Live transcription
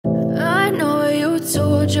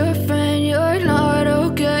told your friend you're not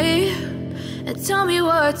okay? And tell me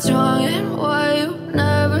what's wrong and why you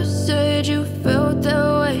never said you felt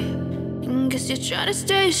that way. And guess you're trying to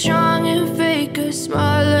stay strong and fake a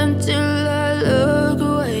smile until I look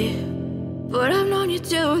away. But I've known you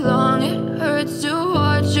too long, it hurts to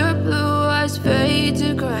watch your blue eyes fade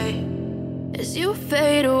to gray as you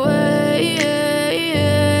fade away,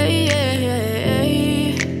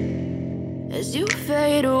 as you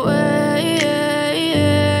fade away.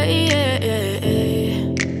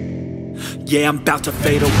 Yeah, I'm about to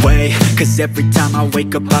fade away, cause every time I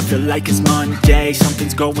wake up I feel like it's Monday.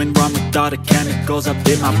 Something's going wrong with all the chemicals up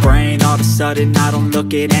in my brain. All of a sudden I don't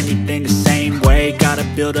look at anything the same way. Got a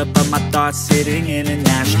buildup of my thoughts sitting in an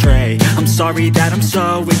ashtray. I'm sorry that I'm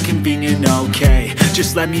so inconvenient, okay?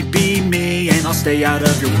 Just let me be me and I'll stay out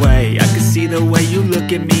of your way. I can see the way you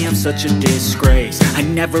look at me, I'm such a disgrace. I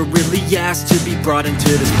never really asked to be brought into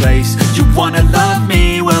this place. You wanna love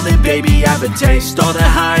me? Well then baby, have a taste. All the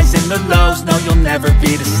highs and the lows, no, you'll never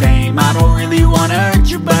be the same. I don't really wanna hurt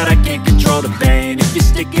you, but I can't control the pain. If you're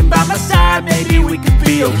sticking by my side, maybe we could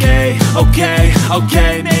be okay.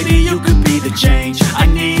 Okay, maybe you could be the change I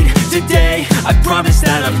need today. I promise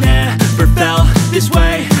that I've never felt this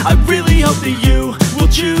way. I really hope that you will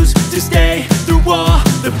choose to stay through all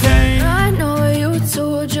the pain. I know you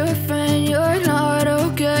told your friend you're not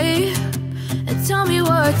okay. And tell me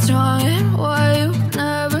what's wrong and why you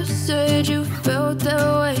never said you felt that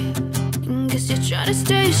way. Guess you're trying to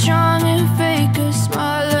stay strong and fake a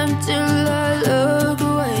smile until I look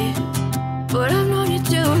away. But I've known you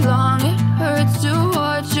too long, it hurts to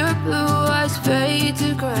watch your blue eyes fade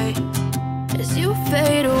to gray as you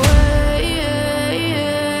fade away,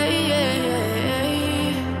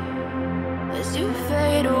 as you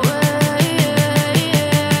fade away,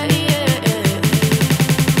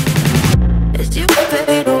 as you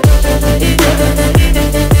fade away.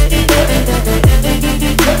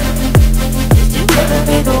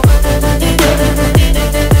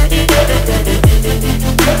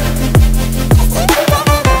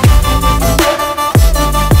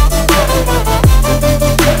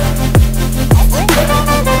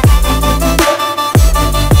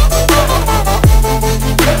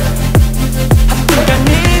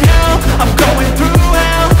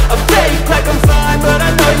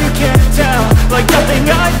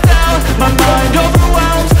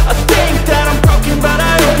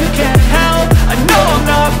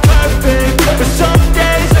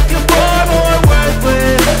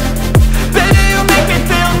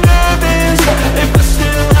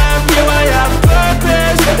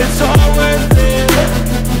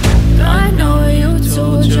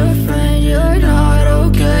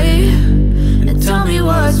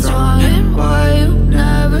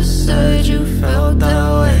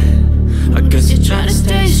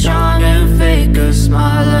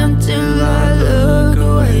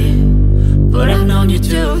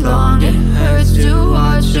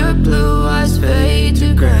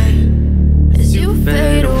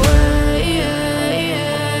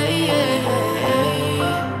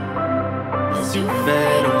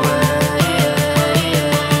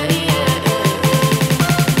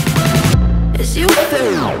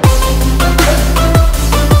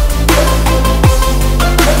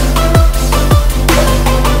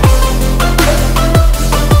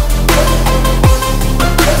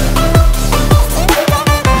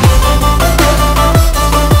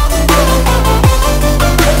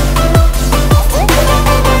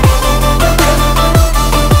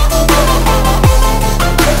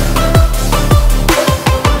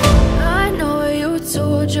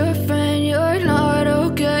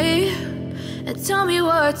 Tell me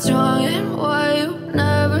what's wrong and why you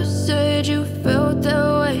never said you felt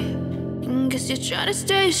that way. And guess you're trying to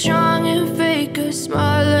stay strong and fake a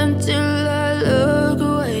smile until I look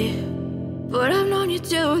away. But I've known you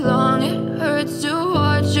too long, it hurts to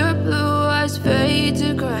watch your blue eyes fade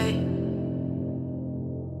to gray